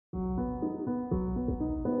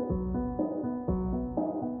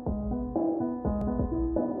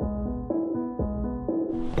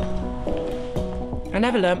I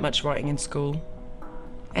never learnt much writing in school.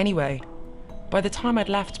 Anyway, by the time I'd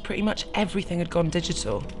left, pretty much everything had gone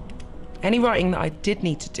digital. Any writing that I did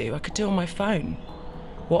need to do, I could do on my phone.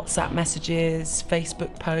 WhatsApp messages,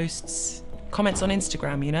 Facebook posts, comments on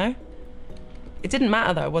Instagram, you know? It didn't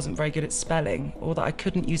matter that I wasn't very good at spelling or that I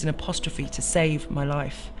couldn't use an apostrophe to save my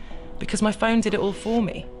life, because my phone did it all for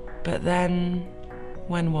me. But then,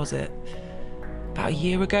 when was it? About a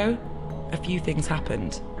year ago, a few things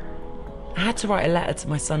happened. I had to write a letter to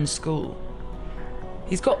my son's school.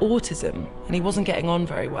 He's got autism and he wasn't getting on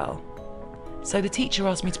very well. So the teacher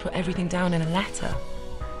asked me to put everything down in a letter.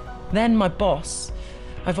 Then my boss,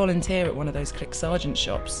 I volunteer at one of those Click Sergeant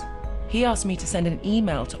shops, he asked me to send an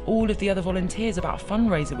email to all of the other volunteers about a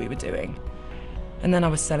fundraiser we were doing. And then I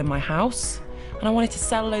was selling my house, and I wanted to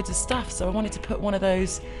sell loads of stuff, so I wanted to put one of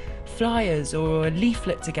those flyers or a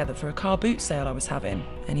leaflet together for a car boot sale I was having.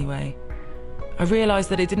 Anyway, I realised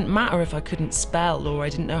that it didn't matter if I couldn't spell or I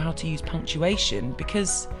didn't know how to use punctuation,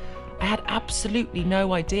 because I had absolutely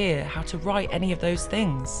no idea how to write any of those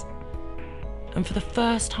things. And for the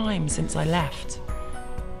first time since I left,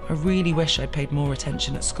 I really wish I'd paid more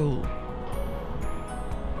attention at school.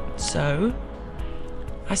 So,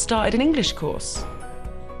 I started an English course.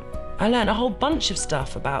 I learned a whole bunch of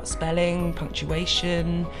stuff about spelling,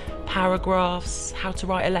 punctuation, paragraphs, how to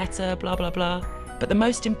write a letter, blah, blah, blah. But the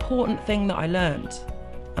most important thing that I learned,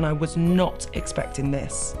 and I was not expecting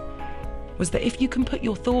this, was that if you can put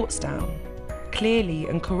your thoughts down clearly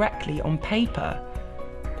and correctly on paper,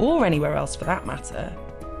 or anywhere else for that matter,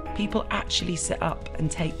 people actually sit up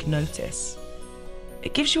and take notice.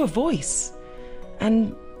 It gives you a voice.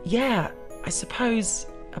 And yeah, I suppose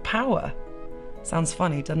a power. Sounds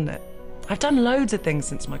funny, doesn't it? I've done loads of things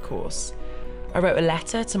since my course. I wrote a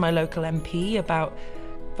letter to my local MP about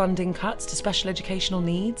funding cuts to special educational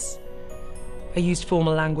needs. I used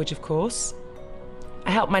formal language, of course.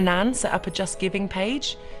 I helped my nan set up a Just Giving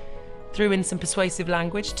page, threw in some persuasive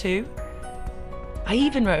language too. I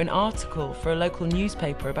even wrote an article for a local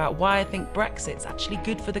newspaper about why I think Brexit's actually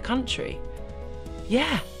good for the country.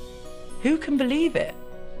 Yeah, who can believe it?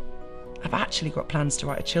 I've actually got plans to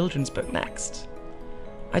write a children's book next.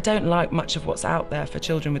 I don't like much of what's out there for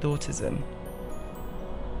children with autism.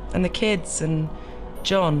 And the kids and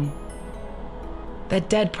John, they're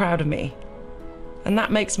dead proud of me. And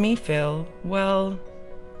that makes me feel, well,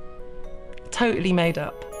 totally made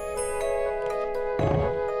up.